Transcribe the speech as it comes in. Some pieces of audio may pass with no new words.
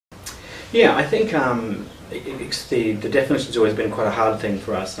Yeah, I think the definition's always been quite a hard thing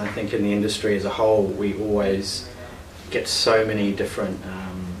for us, and I think in the industry as a whole we always get so many different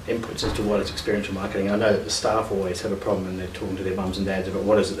inputs as to what is experiential marketing. I know that the staff always have a problem when they're talking to their mums and dads about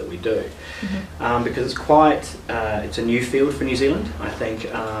what is it that we do, because it's quite it's a new field for New Zealand. I think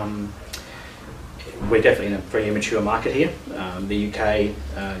we're definitely in a very immature market here. The UK,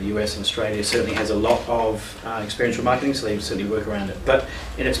 US and Australia certainly has a lot of experiential marketing, so they certainly work around it. But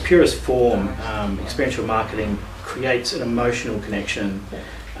in its purest form, experiential marketing creates an emotional connection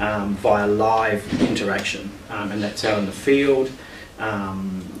via live interaction, and that's out in the field.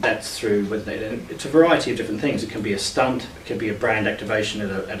 That's through, it's a variety of different things. It can be a stunt, it can be a brand activation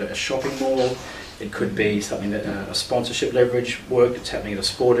at a shopping mall, it could be something that a sponsorship leverage work that's happening at a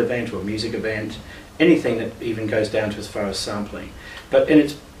sport event or a music event, anything that even goes down to as far as sampling. But in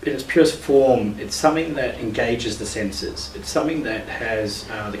its purest form, it's something that engages the senses. It's something that has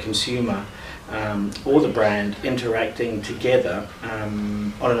the consumer or the brand interacting together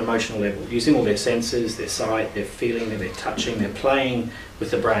on an emotional level, using all their senses, their sight, their feeling, their touching, their playing with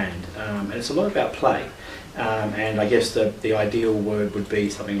the brand. And it's a lot about play. And I guess the ideal word would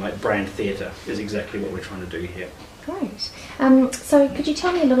be something like brand theatre is exactly what we're trying to do here. Great. So could you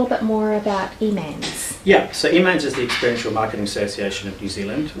tell me a little bit more about EMANZ? Yeah, so EMANZ is the Experiential Marketing Association of New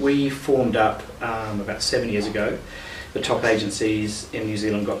Zealand. We formed up about 7 years ago. The top agencies in New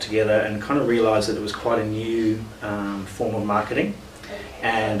Zealand got together and kind of realised that it was quite a new form of marketing,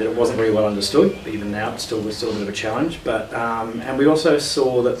 and it wasn't very well understood. Even now, it's still a bit of a challenge. But and we also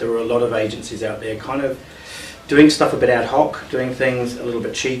saw that there were a lot of agencies out there kind of doing stuff a bit ad hoc, doing things a little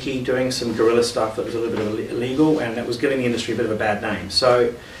bit cheeky, doing some guerrilla stuff that was a little bit illegal, and that was giving the industry a bit of a bad name.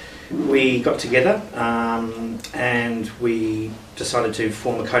 So we got together and we decided to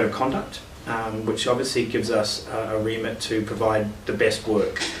form a code of conduct, which obviously gives us a remit to provide the best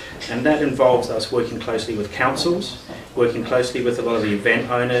work. And that involves us working closely with councils, working closely with a lot of the event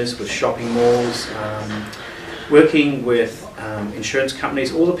owners, with shopping malls, working with insurance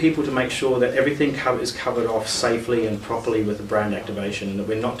companies, all the people to make sure that everything is covered off safely and properly with the brand activation, and that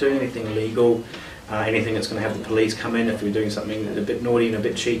we're not doing anything illegal, anything that's going to have the police come in if we're doing something a bit naughty and a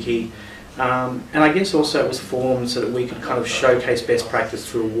bit cheeky. And I guess also it was formed so that we could kind of showcase best practice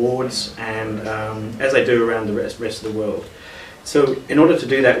through awards, and as they do around the rest of the world. So in order to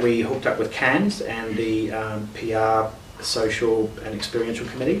do that, we hooked up with CANS and the PR, Social and Experiential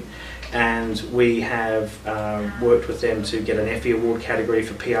Committee, and we have worked with them to get an Effie Award category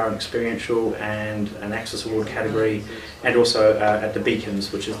for PR and Experiential, and an Access Award category, and also at the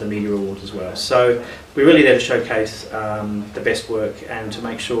Beacons, which is the Media Award as well. So we're really there to showcase the best work and to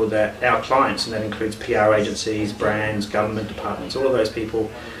make sure that our clients, and that includes PR agencies, brands, government departments, all of those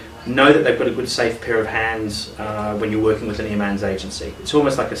people, know that they've got a good safe pair of hands when you're working with an EMANZ agency. It's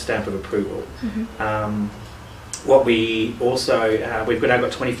almost like a stamp of approval. What we also, we've now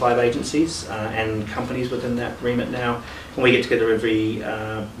got 25 agencies and companies within that remit now, and we get together we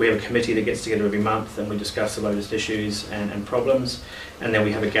have a committee that gets together every month, and we discuss the latest issues and problems, and then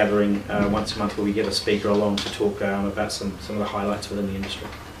we have a gathering once a month where we get a speaker along to talk about some of the highlights within the industry.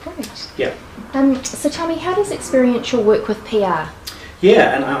 Great. Yeah. So tell me, how does Experiential work with PR?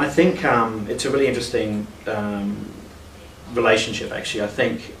 Yeah, and I think it's a really interesting relationship actually. I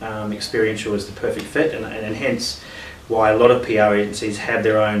think Experiential is the perfect fit, and hence why a lot of PR agencies have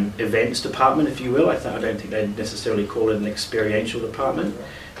their own events department, if you will. I don't think they'd necessarily call it an experiential department,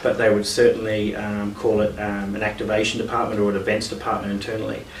 but they would certainly call it an activation department or an events department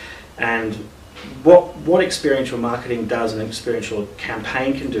internally. And what experiential marketing does, and an experiential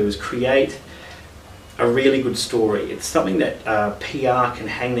campaign can do, is create a really good story. It's something that PR can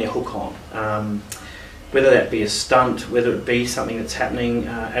hang their hook on. Whether that be a stunt, whether it be something that's happening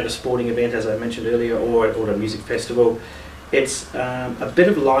at a sporting event, as I mentioned earlier, or at a music festival. It's a bit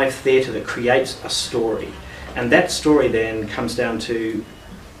of live theatre that creates a story, and that story then comes down to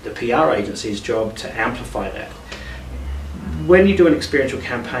the PR agency's job to amplify that. When you do an experiential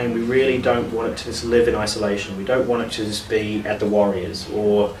campaign, we really don't want it to just live in isolation. We don't want it to just be at the Warriors,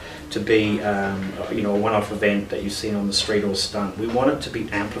 or to be a one-off event that you've seen on the street or stunt. We want it to be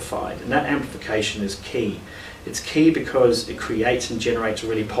amplified, and that amplification is key. It's key because it creates and generates a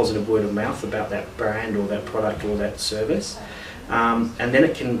really positive word of mouth about that brand or that product or that service, and then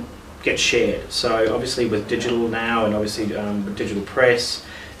it can get shared. So obviously with digital now, and obviously with digital press,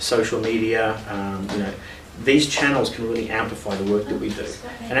 social media, these channels can really amplify the work that we do.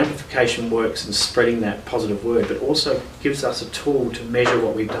 And amplification works in spreading that positive word, but also gives us a tool to measure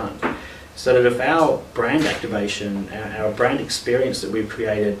what we've done. So that if our brand activation, our brand experience that we've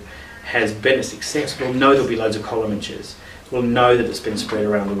created has been a success, we'll know there'll be loads of column inches. will know that it's been spread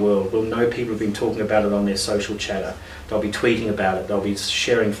around the world. We'll know people have been talking about it on their social chatter. They'll be tweeting about it. They'll be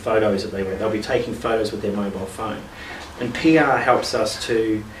sharing photos that they'll be taking photos with their mobile phone. And PR helps us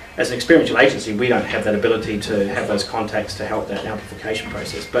to, as an experiential agency, we don't have that ability to have those contacts to help that amplification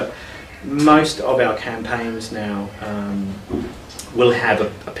process. But most of our campaigns now will have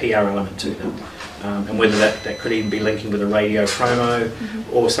a PR element to them. And whether that could even be linking with a radio promo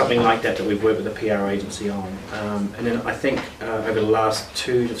or something like that we've worked with a PR agency on. And then I think over the last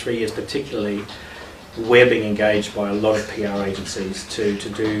 2 to 3 years particularly, we're being engaged by a lot of PR agencies to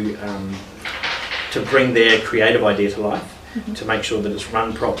bring their creative idea to life, to make sure that it's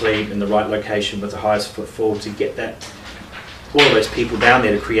run properly in the right location with the highest footfall, to get all of those people down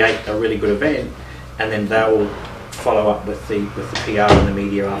there to create a really good event, and then they'll follow up with the PR and the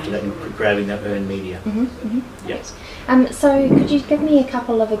media after that, and grabbing that earned media. Yes. So could you give me a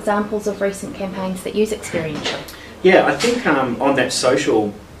couple of examples of recent campaigns that use Experiential? Yeah, I think on that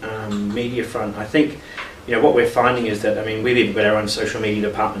social media front, I think what we're finding is that, we've even got our own social media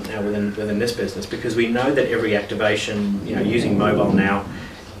department now within this business, because we know that every activation, using mobile now,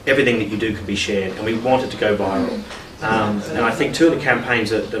 everything that you do can be shared, and we want it to go viral. And I think 2 of the campaigns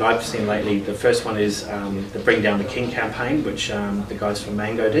that I've seen lately, the first one is the Bring Down the King campaign, which the guys from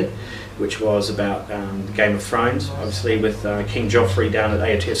Mango did, which was about the Game of Thrones, obviously with King Joffrey down at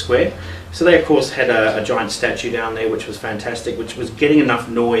Aotea Square. So they of course had a giant statue down there, which was fantastic, which was getting enough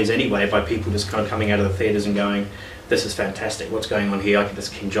noise anyway by people just kind of coming out of the theatres and going, this is fantastic, what's going on here? This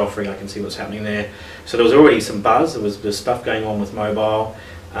King Joffrey, I can see what's happening there. So there was already some buzz, there was stuff going on with mobile.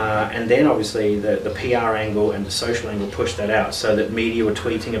 And then obviously the PR angle and the social angle pushed that out, so that media were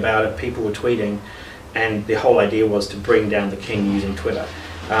tweeting about it, people were tweeting, and the whole idea was to bring down the king using Twitter,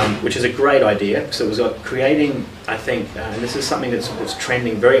 which is a great idea. So it was creating, I think, and this is something that's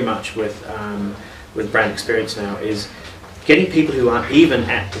trending very much with brand experience now, is getting people who aren't even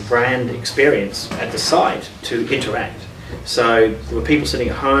at the brand experience at the site to interact. So there were people sitting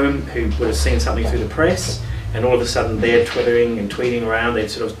at home who would have seen something through the press, and all of a sudden they're twittering and tweeting around, they're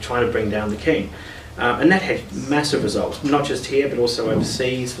sort of trying to bring down the king. And that had massive results, not just here but also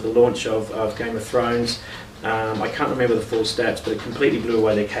overseas for the launch of Game of Thrones. I can't remember the full stats, but it completely blew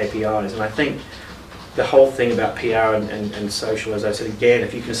away their KPIs. And I think the whole thing about PR and social, as I said again,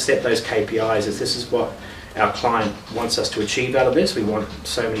 if you can set those KPIs as this is what our client wants us to achieve out of this, we want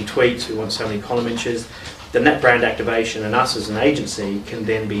so many tweets, we want so many column inches, then that brand activation and us as an agency can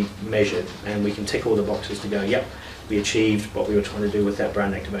then be measured, and we can tick all the boxes to go, yep, we achieved what we were trying to do with that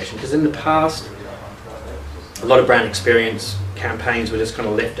brand activation. Because in the past, a lot of brand experience campaigns were just kind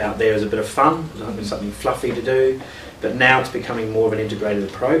of left out there as a bit of fun, something fluffy to do, but now it's becoming more of an integrated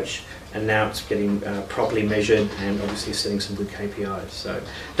approach, and now it's getting properly measured and obviously setting some good KPIs. So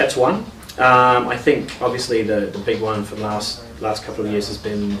that's one. I think obviously the big one from last couple of years has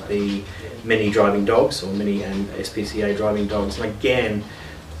been the mini driving dogs, or mini and SPCA driving dogs, and again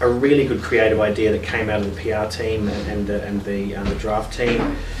a really good creative idea that came out of the PR team and the draft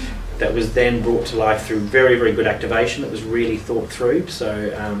team, that was then brought to life through very, very good activation that was really thought through.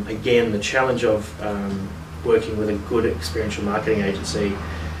 So again, the challenge of working with a good experiential marketing agency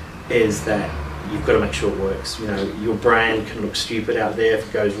is that you've got to make sure it works. Your brand can look stupid out there if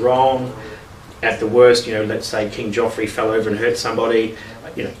it goes wrong. At the worst, let's say King Joffrey fell over and hurt somebody.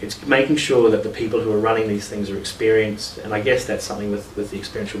 It's making sure that the people who are running these things are experienced, and I guess that's something with the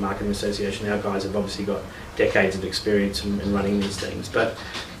Experiential Marketing Association. Our guys have obviously got decades of experience in running these things. But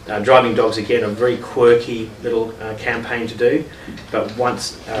driving dogs, again, a very quirky little campaign to do. But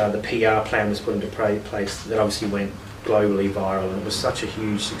once the PR plan was put into place, that obviously went globally viral, and it was such a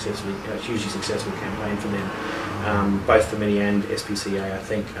hugely successful campaign for them, both for Mini and SPCA. I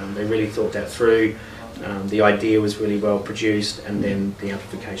think they really thought that through. The idea was really well produced, and then the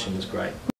amplification was great.